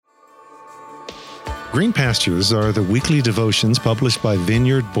Green Pastures are the weekly devotions published by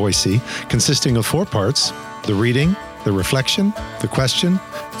Vineyard Boise, consisting of 4 parts: the reading, the reflection, the question,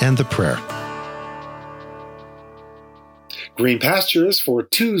 and the prayer. Green Pastures for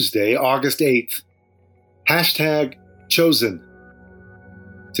Tuesday, August 8th. #Chosen.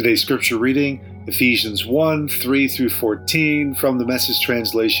 Today's scripture reading, Ephesians 1, 3 through 14 from the Message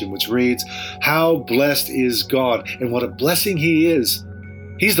translation, which reads, "How blessed is God, and what a blessing He is.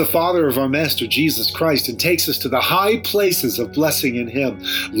 He's the Father of our Master Jesus Christ and takes us to the high places of blessing in Him.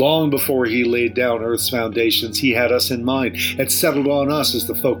 Long before He laid down earth's foundations, He had us in mind and settled on us as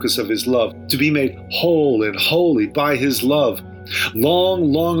the focus of His love, to be made whole and holy by His love.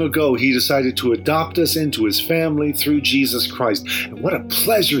 Long, long ago, He decided to adopt us into His family through Jesus Christ. And what a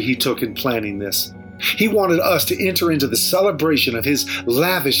pleasure He took in planning this. He wanted us to enter into the celebration of His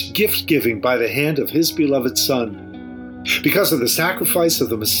lavish gift-giving by the hand of His beloved Son. Because of the sacrifice of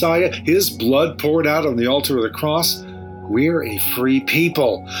the Messiah, His blood poured out on the altar of the cross, we're a free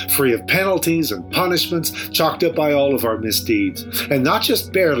people, free of penalties and punishments chalked up by all of our misdeeds. And not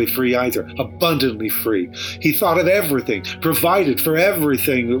just barely free either, abundantly free. He thought of everything, provided for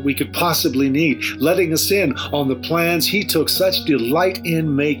everything that we could possibly need, letting us in on the plans He took such delight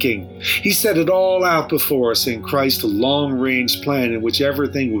in making. He set it all out before us in Christ's long-range plan in which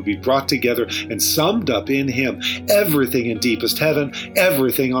everything would be brought together and summed up in Him. Everything in deepest heaven,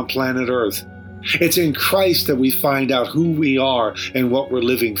 everything on planet Earth. It's in Christ that we find out who we are and what we're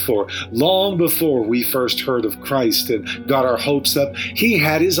living for. Long before we first heard of Christ and got our hopes up, He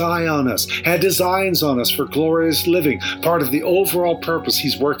had His eye on us, had designs on us for glorious living, part of the overall purpose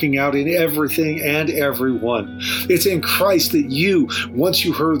He's working out in everything and everyone. It's in Christ that you, once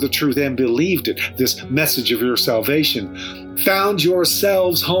you heard the truth and believed it, this message of your salvation, found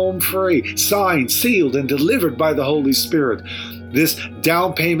yourselves home free, signed, sealed, and delivered by the Holy Spirit. This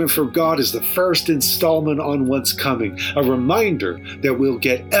down payment for God is the first installment on what's coming, a reminder that we'll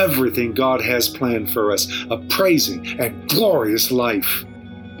get everything God has planned for us, a praising and glorious life.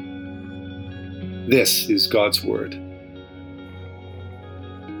 This is God's Word.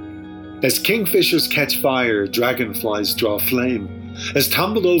 As kingfishers catch fire, dragonflies draw flame. As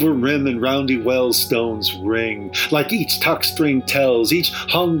tumbled-over rim and roundy well stones ring, like each tuck string tells, each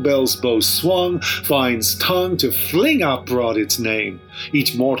hung bell's bow swung finds tongue to fling out broad its name.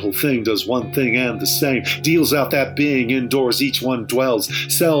 Each mortal thing does one thing and the same, deals out that being indoors each one dwells.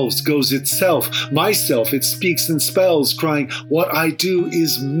 Selves goes itself, myself it speaks and spells, crying, what I do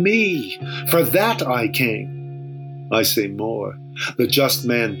is me, for that I came. I say more. The just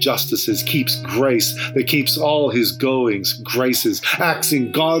man justices, keeps grace that keeps all his goings, graces, acts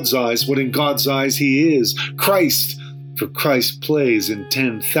in God's eyes what in God's eyes he is, Christ. For Christ plays in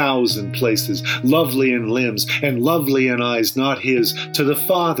 10,000 places, lovely in limbs and lovely in eyes not his, to the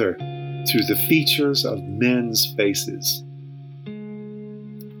Father through the features of men's faces.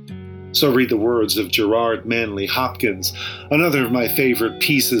 So read the words of Gerard Manley Hopkins, another of my favorite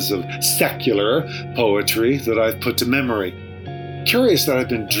pieces of secular poetry that I've put to memory. Curious that I've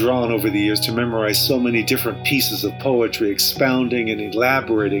been drawn over the years to memorize so many different pieces of poetry expounding and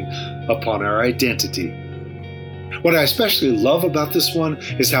elaborating upon our identity. What I especially love about this one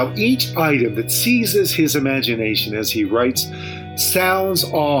is how each item that seizes his imagination as he writes sounds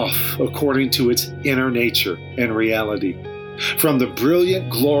off according to its inner nature and reality. From the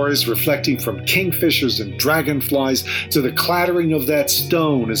brilliant glories reflecting from kingfishers and dragonflies to the clattering of that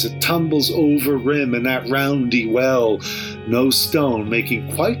stone as it tumbles over rim in that roundy well, no stone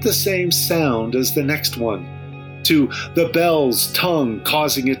making quite the same sound as the next one, to the bell's tongue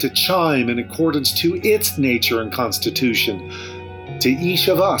causing it to chime in accordance to its nature and constitution, to each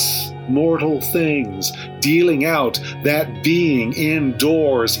of us, mortal things, dealing out that being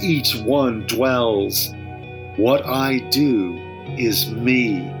indoors each one dwells. What I do is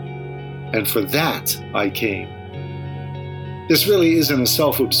me, and for that I came. This really isn't a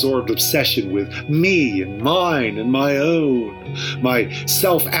self-absorbed obsession with me and mine and my own, my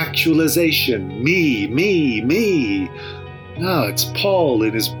self-actualization, me. No, it's Paul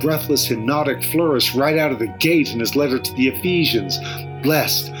in his breathless hypnotic flourish right out of the gate in his letter to the Ephesians.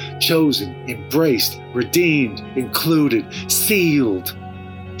 Blessed, chosen, embraced, redeemed, included, sealed.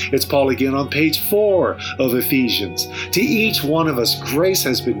 It's Paul again on page 4 of Ephesians. To each one of us, grace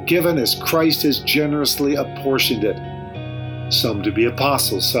has been given as Christ has generously apportioned it. Some to be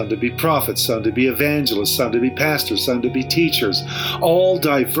apostles, some to be prophets, some to be evangelists, some to be pastors, some to be teachers. All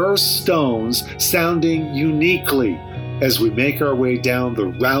diverse stones sounding uniquely as we make our way down the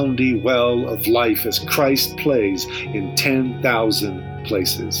roundy well of life as Christ plays in 10,000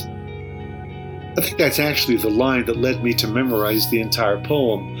 places. I think that's actually the line that led me to memorize the entire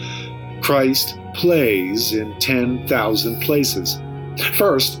poem. Christ plays in 10,000 places.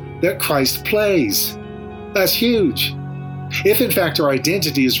 First, that Christ plays. That's huge. If in fact our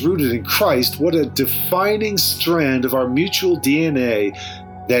identity is rooted in Christ, what a defining strand of our mutual DNA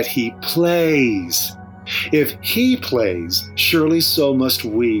that He plays. If He plays, surely so must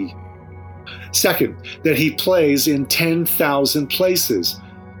we. Second, that He plays in 10,000 places,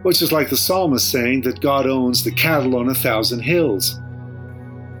 which is like the psalmist saying that God owns the cattle on 1,000 hills.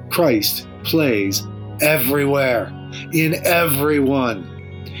 Christ plays everywhere, in everyone.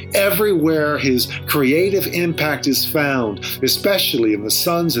 Everywhere His creative impact is found, especially in the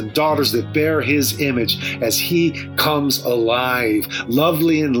sons and daughters that bear His image as He comes alive,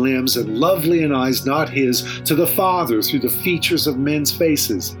 lovely in limbs and lovely in eyes not His, to the Father through the features of men's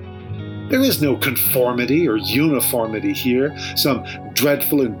faces. There is no conformity or uniformity here, some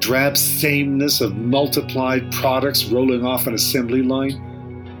dreadful and drab sameness of multiplied products rolling off an assembly line.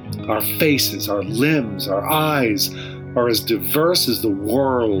 Our faces, our limbs, our eyes are as diverse as the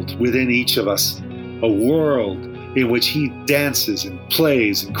world within each of us, a world in which He dances and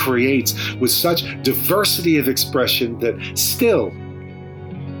plays and creates with such diversity of expression that still,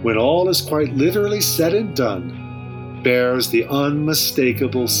 when all is quite literally said and done, bears the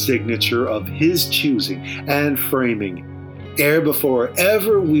unmistakable signature of His choosing and framing, ere before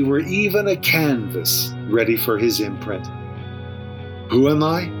ever we were even a canvas ready for His imprint. Who am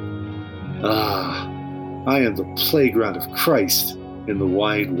I? I am the playground of Christ in the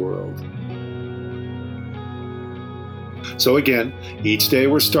wide world. So again, each day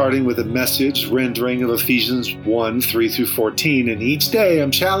we're starting with a message rendering of Ephesians 1, 3 through 14, and each day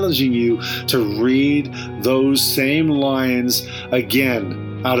I'm challenging you to read those same lines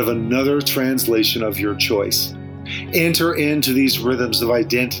again out of another translation of your choice. Enter into these rhythms of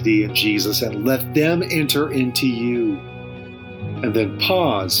identity in Jesus and let them enter into you. And then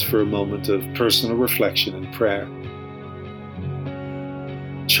pause for a moment of personal reflection and prayer.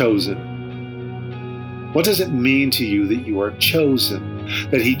 Chosen. What does it mean to you that you are chosen,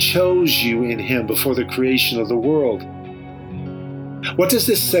 that He chose you in Him before the creation of the world? What does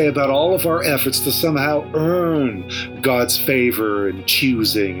this say about all of our efforts to somehow earn God's favor and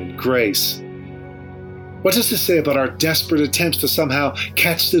choosing and grace? What does this say about our desperate attempts to somehow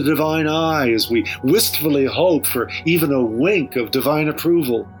catch the divine eye as we wistfully hope for even a wink of divine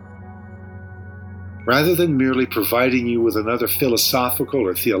approval? Rather than merely providing you with another philosophical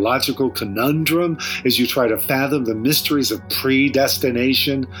or theological conundrum as you try to fathom the mysteries of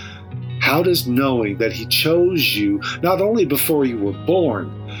predestination, how does knowing that He chose you not only before you were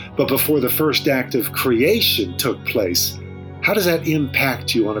born, but before the first act of creation took place, how does that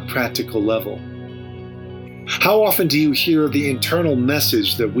impact you on a practical level? How often do you hear the internal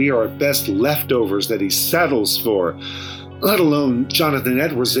message that we are at best leftovers that He settles for, let alone Jonathan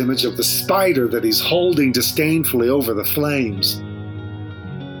Edwards' image of the spider that He's holding disdainfully over the flames,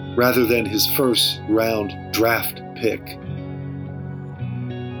 rather than His first round draft pick?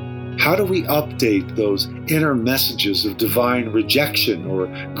 How do we update those inner messages of divine rejection or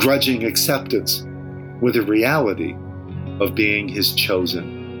grudging acceptance with the reality of being His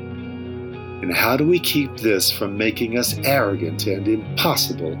chosen? And how do we keep this from making us arrogant and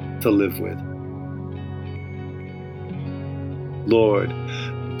impossible to live with? Lord,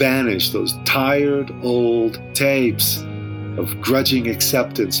 banish those tired old tapes of grudging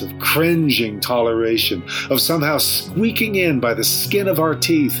acceptance, of cringing toleration, of somehow squeaking in by the skin of our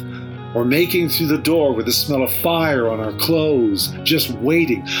teeth, or making through the door with the smell of fire on our clothes, just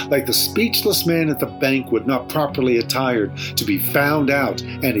waiting, like the speechless man at the banquet not properly attired, to be found out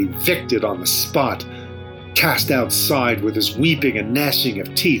and evicted on the spot, cast outside with his weeping and gnashing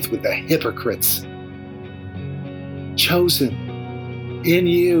of teeth with the hypocrites. Chosen in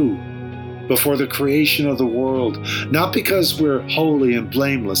you before the creation of the world, not because we're holy and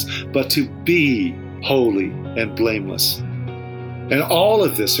blameless, but to be holy and blameless. And all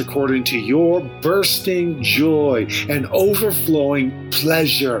of this according to your bursting joy and overflowing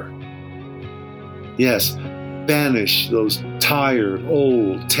pleasure. Yes, banish those tired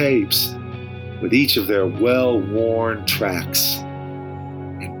old tapes with each of their well-worn tracks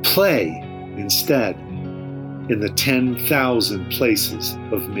and play instead in the 10,000 places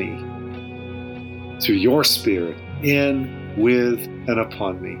of me. Through your Spirit, in, with, and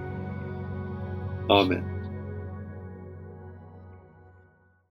upon me. Amen.